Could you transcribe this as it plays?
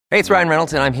Hey, it's Ryan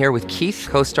Reynolds, and I'm here with Keith,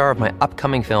 co-star of my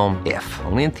upcoming film, If,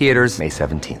 only in theaters May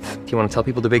 17th. Do you want to tell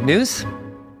people the big news?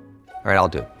 All right, I'll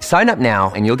do it. Sign up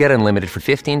now and you'll get unlimited for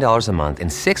 $15 a month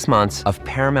and 6 months of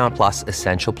Paramount Plus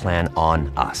Essential Plan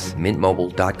on us.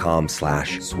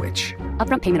 MintMobile.com/switch.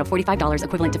 Upfront payment of $45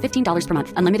 equivalent to $15 per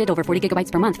month. Unlimited over 40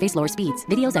 gigabytes per month. Face lower speeds.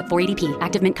 Videos at 480p.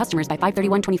 Active Mint customers by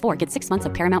 531.24 get 6 months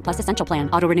of Paramount Plus Essential Plan.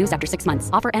 Auto renews after 6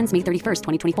 months. Offer ends May 31st,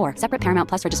 2024. Separate Paramount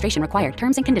Plus registration required.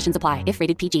 Terms and conditions apply if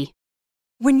rated PG.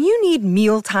 When you need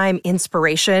mealtime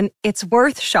inspiration, it's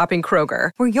worth shopping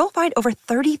Kroger, where you'll find over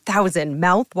 30,000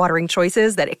 mouth-watering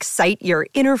choices that excite your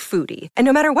inner foodie. And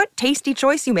no matter what tasty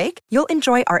choice you make, you'll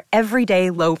enjoy our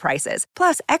everyday low prices,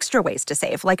 plus extra ways to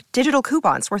save, like digital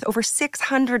coupons worth over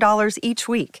 $600 each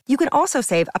week. You can also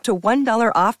save up to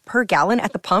 $1 off per gallon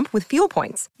at the pump with fuel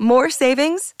points. More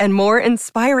savings and more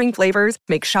inspiring flavors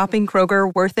make shopping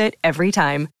Kroger worth it every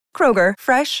time. Kroger,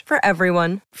 fresh for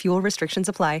everyone. Fuel restrictions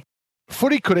apply.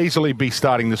 Footy could easily be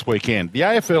starting this weekend. The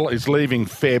AFL is leaving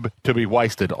Feb to be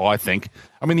wasted, I think.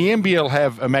 I mean, the NBL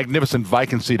have a magnificent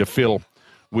vacancy to fill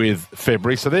with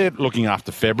February, so they're looking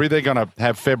after February. They're going to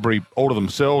have February all to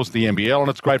themselves, the NBL, and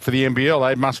it's great for the NBL.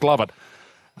 They must love it.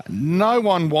 No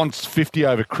one wants 50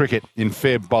 over cricket in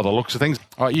Feb by the looks of things.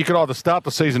 You could either start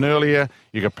the season earlier,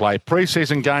 you could play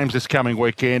pre-season games this coming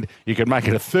weekend, you could make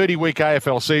it a 30-week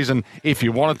AFL season if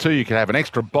you wanted to. You could have an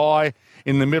extra bye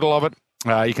in the middle of it.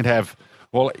 You could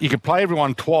play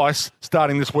everyone twice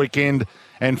starting this weekend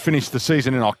and finish the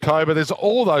season in October. There's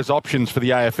all those options for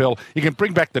the AFL. You can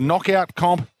bring back the knockout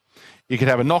comp. You could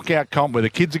have a knockout comp where the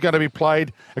kids are going to be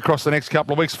played across the next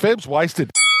couple of weeks. Feb's wasted.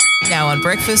 Now on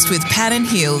Breakfast with Pat and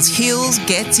Heels, Heels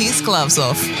gets his gloves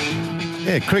off.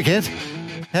 Yeah, cricket.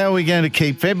 How are we going to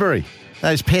keep February?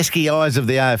 Those pesky eyes of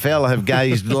the AFL have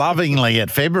gazed lovingly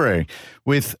at February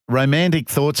with romantic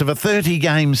thoughts of a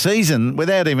 30-game season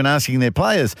without even asking their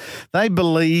players. They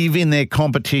believe in their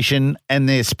competition and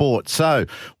their sport. So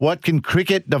what can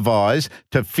cricket devise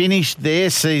to finish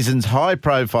their season's high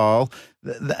profile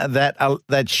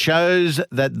that shows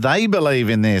that they believe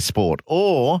in their sport?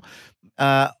 Or,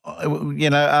 are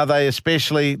they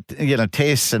especially,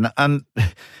 tests and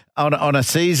on a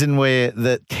season where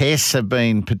the tests have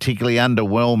been particularly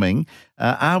underwhelming,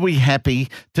 are we happy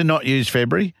to not use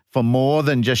February for more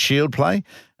than just Shield play?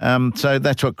 So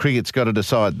that's what cricket's got to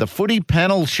decide. The footy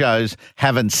panel shows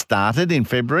haven't started in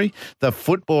February. The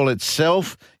football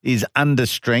itself is under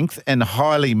strength and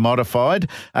highly modified.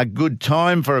 A good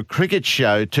time for a cricket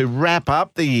show to wrap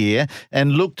up the year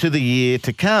and look to the year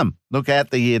to come. Look at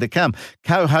the year to come.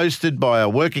 Co-hosted by a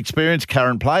work experience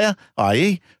current player,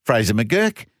 i.e. Fraser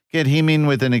McGurk. Get him in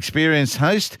with an experienced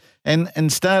host and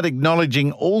start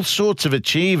acknowledging all sorts of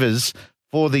achievers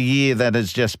for the year that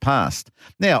has just passed.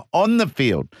 Now, on the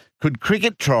field, could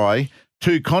cricket try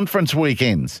 2 conference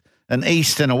weekends, an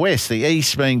East and a West, the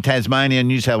East being Tasmania,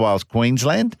 New South Wales,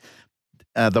 Queensland,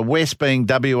 the West being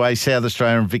WA, South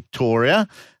Australia and Victoria,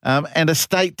 and a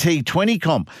state T20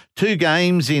 comp. 2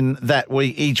 games in that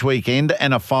week each weekend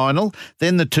and a final.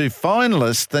 Then the 2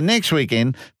 finalists the next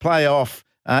weekend play off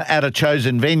at a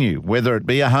chosen venue, whether it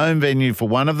be a home venue for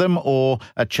one of them or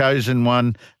a chosen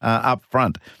one up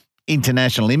front.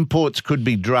 International imports could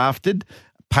be drafted,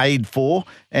 paid for,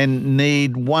 and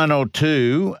need 1 or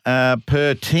 2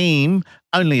 per team,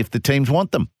 only if the teams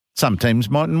want them. Some teams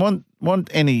mightn't want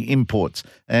any imports.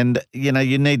 And,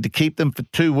 you need to keep them for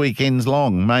 2 weekends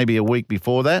long, maybe a week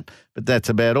before that, but that's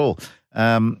about all.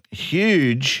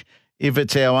 Huge if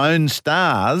it's our own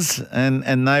stars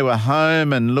and they were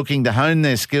home and looking to hone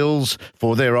their skills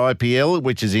for their IPL,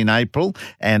 which is in April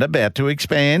and about to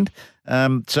expand.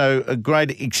 So a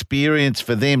great experience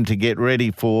for them to get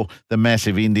ready for the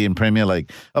massive Indian Premier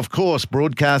League. Of course,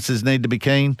 broadcasters need to be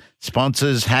keen,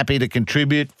 sponsors happy to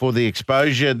contribute for the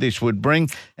exposure this would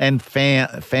bring, and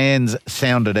fans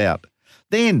sound it out.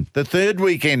 Then the third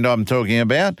weekend I'm talking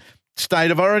about,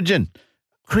 State of Origin.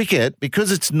 Cricket,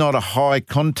 because it's not a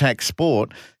high-contact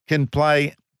sport, can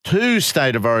play 2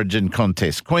 State of Origin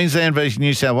contests, Queensland v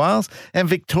New South Wales and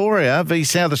Victoria v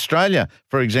South Australia,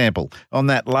 for example, on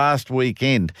that last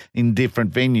weekend in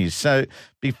different venues. So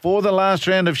before the last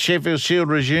round of Sheffield Shield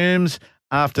resumes,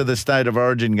 after the State of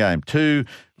Origin game, to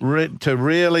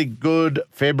really good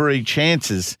February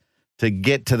chances to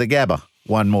get to the Gabba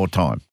one more time.